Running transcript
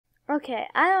Okay,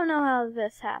 I don't know how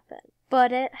this happened,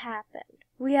 but it happened.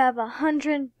 We have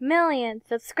 100 million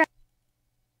subscribers.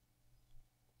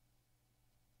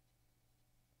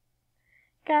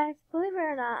 Guys, believe it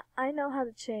or not, I know how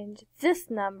to change this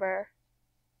number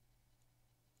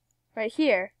right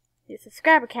here, the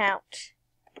subscriber count,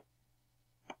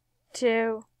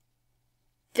 to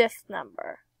this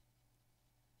number.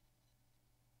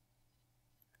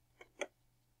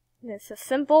 And it's a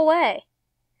simple way,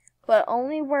 but it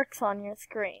only works on your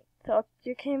screen. So if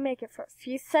you can make it for a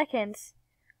few seconds,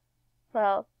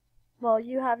 well, while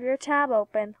you have your tab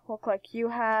open, look like you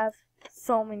have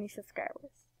so many subscribers.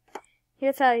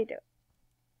 Here's how you do it.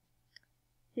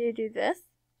 You do this.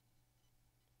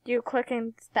 You click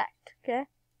inspect, okay?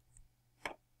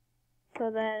 So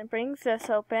then it brings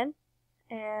this open,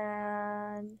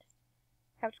 and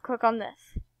you have to click on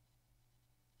this.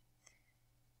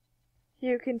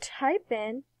 You can type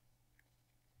in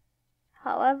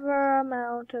however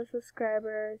amount of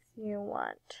subscribers you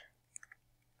want.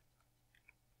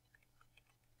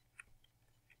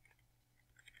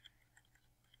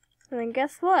 And then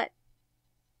guess what?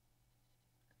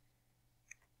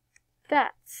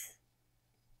 That's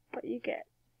what you get.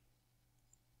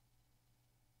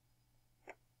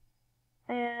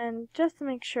 And just to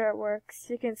make sure it works,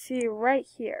 you can see right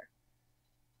here,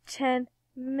 10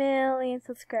 million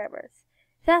subscribers.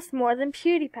 That's more than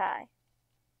PewDiePie.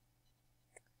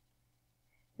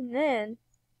 And then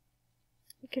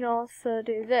you can also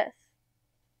do this.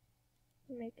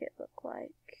 Make it look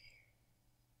like,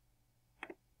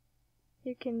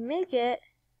 you can make it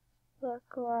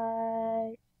look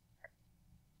like,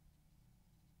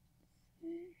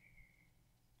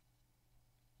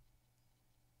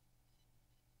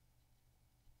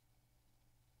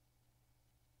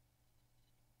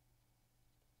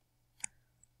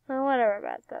 well, whatever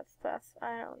about that stuff.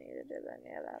 I don't need to do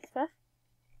any of that stuff.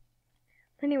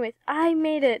 Anyways, I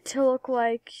made it to look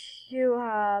like you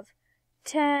have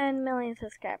 10 million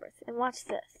subscribers. And watch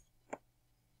this.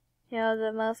 You know,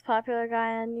 the most popular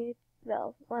guy on YouTube,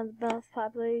 well, one of the most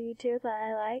popular YouTubers that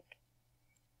I like,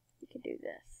 you can do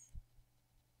this.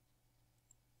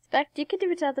 In fact, you can do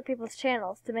it to other people's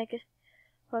channels to make it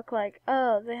look like,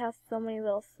 oh, they have so many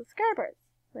little subscribers.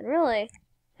 When really,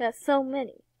 they have so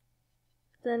many.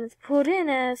 Then it's put in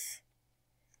as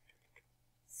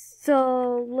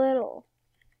so little.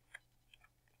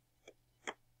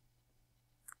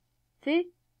 See?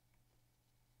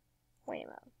 Wait a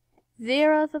minute.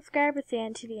 0 subscribers to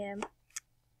NTDM.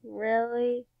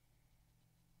 Really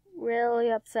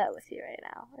upset with you right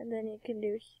now. And then you can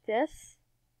do this.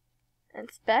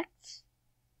 Inspect.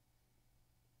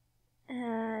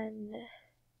 And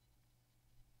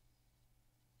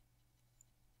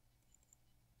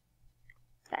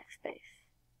backspace.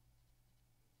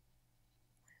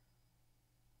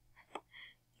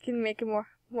 You can make it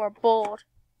more bold.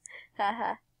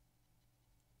 Haha.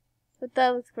 But that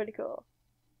looks pretty cool.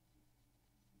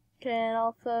 Can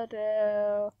also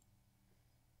do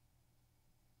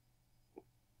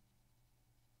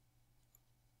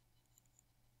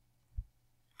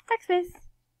backspace.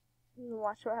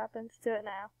 Watch what happens to it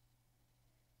now.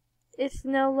 It's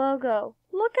no logo.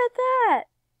 Look at that.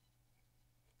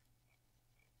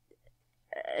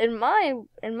 In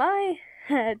my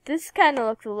head, this kind of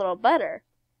looks a little better.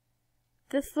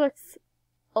 This looks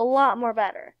a lot more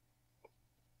better.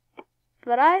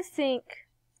 But I think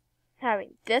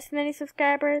having this many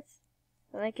subscribers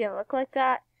and making it look like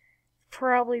that is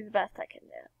probably the best I can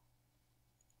do.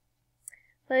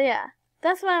 But yeah,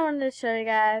 that's what I wanted to show you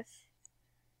guys.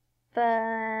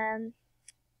 But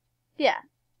yeah,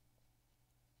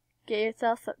 get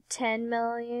yourself some 10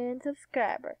 million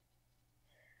subscribers,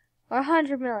 or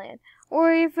 100 million,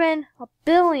 or even a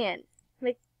billion.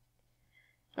 And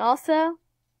also,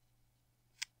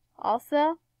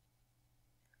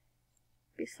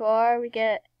 before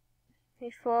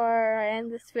I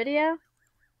end this video,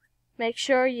 make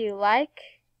sure you like,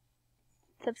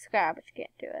 subscribe if you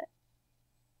can't do it.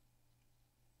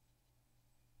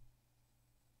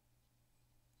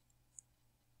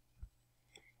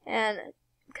 And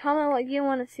comment what you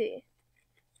want to see.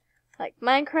 Like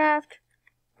Minecraft,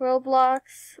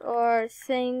 Roblox, or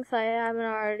things I haven't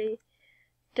already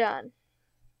done.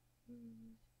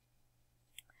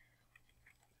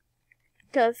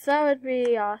 Because that would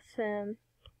be awesome.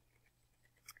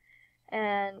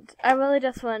 And I really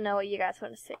just want to know what you guys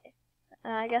want to see.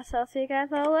 And I guess I'll see you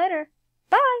guys all later.